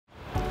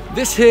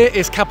This here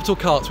is Capital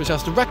Karts, which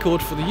has the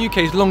record for the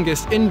UK's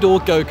longest indoor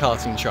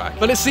go-karting track.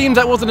 But it seems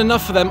that wasn't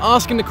enough for them,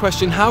 asking the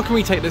question, how can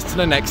we take this to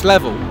the next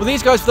level? Well,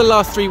 these guys for the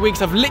last 3 weeks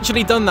have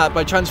literally done that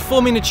by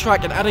transforming the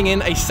track and adding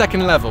in a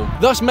second level,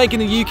 thus making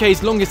the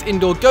UK's longest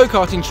indoor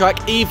go-karting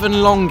track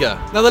even longer.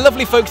 Now, the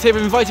lovely folks here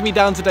have invited me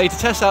down today to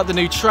test out the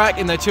new track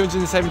in their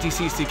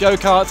 270cc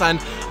go-karts, and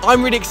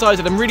I'm really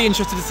excited. I'm really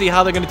interested to see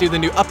how they're going to do the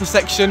new upper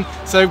section,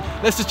 so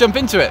let's just jump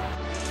into it.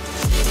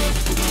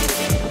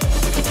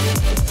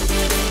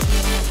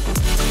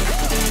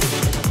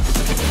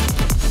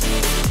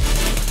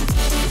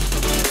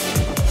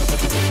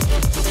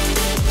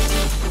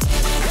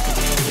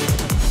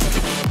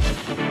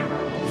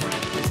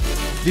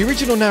 The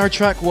original narrow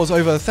track was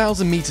over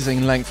 1,000 metres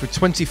in length with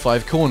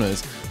 25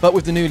 corners, but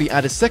with the newly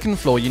added second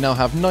floor you now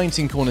have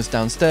 19 corners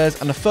downstairs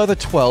and a further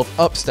 12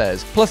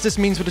 upstairs. Plus, this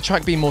means with the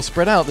track being more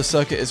spread out, the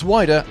circuit is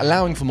wider,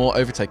 allowing for more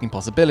overtaking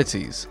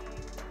possibilities.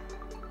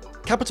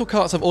 Capital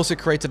Karts have also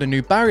created a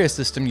new barrier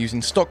system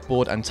using stock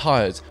board and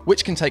tyres,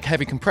 which can take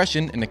heavy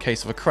compression in the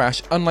case of a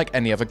crash, unlike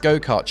any other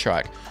go-kart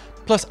track.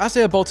 Plus, as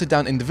they are bolted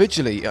down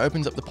individually, it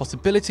opens up the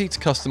possibility to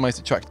customise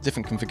the track to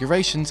different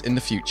configurations in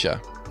the future.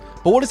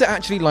 But what is it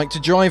actually like to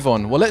drive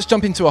on? Well, let's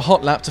jump into a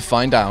hot lap to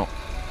find out.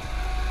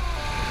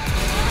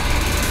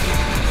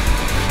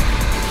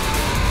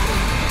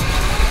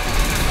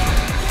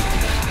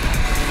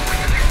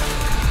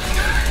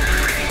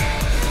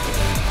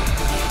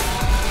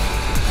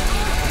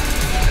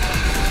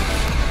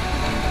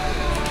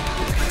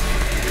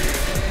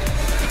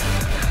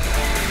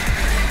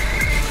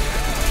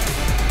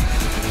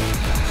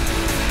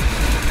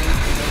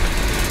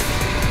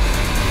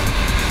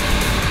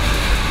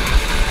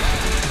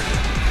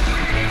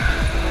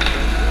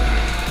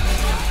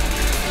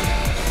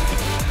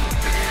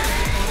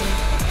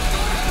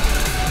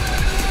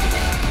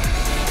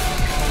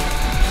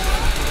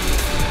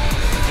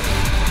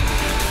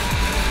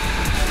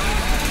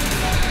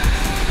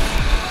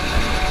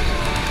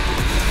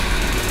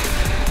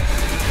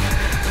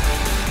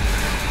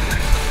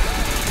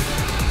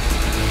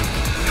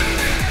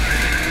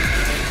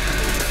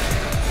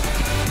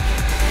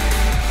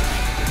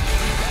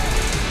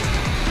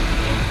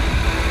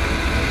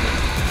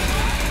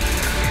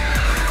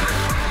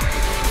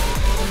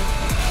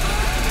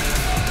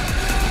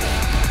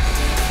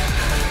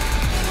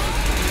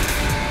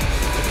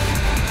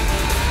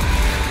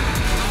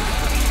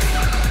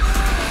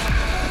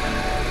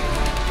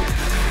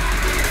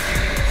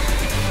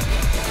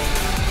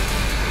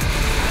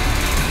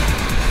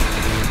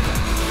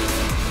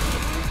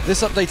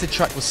 This updated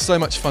track was so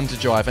much fun to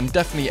drive and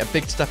definitely a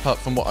big step up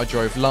from what I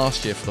drove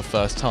last year for the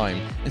first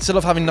time. Instead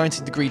of having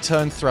 90-degree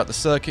turns throughout the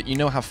circuit, you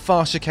now have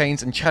fast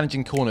chicanes and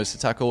challenging corners to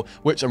tackle,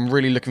 which I'm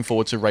really looking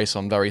forward to race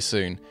on very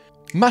soon.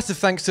 Massive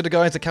thanks to the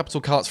guys at Capital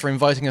Karts for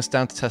inviting us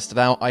down to test it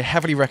out. I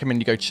heavily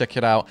recommend you go check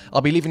it out.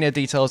 I'll be leaving their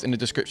details in the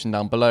description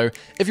down below.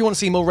 If you want to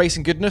see more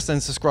racing goodness,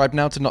 then subscribe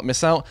now to not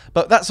miss out.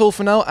 But that's all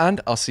for now,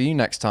 and I'll see you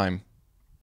next time.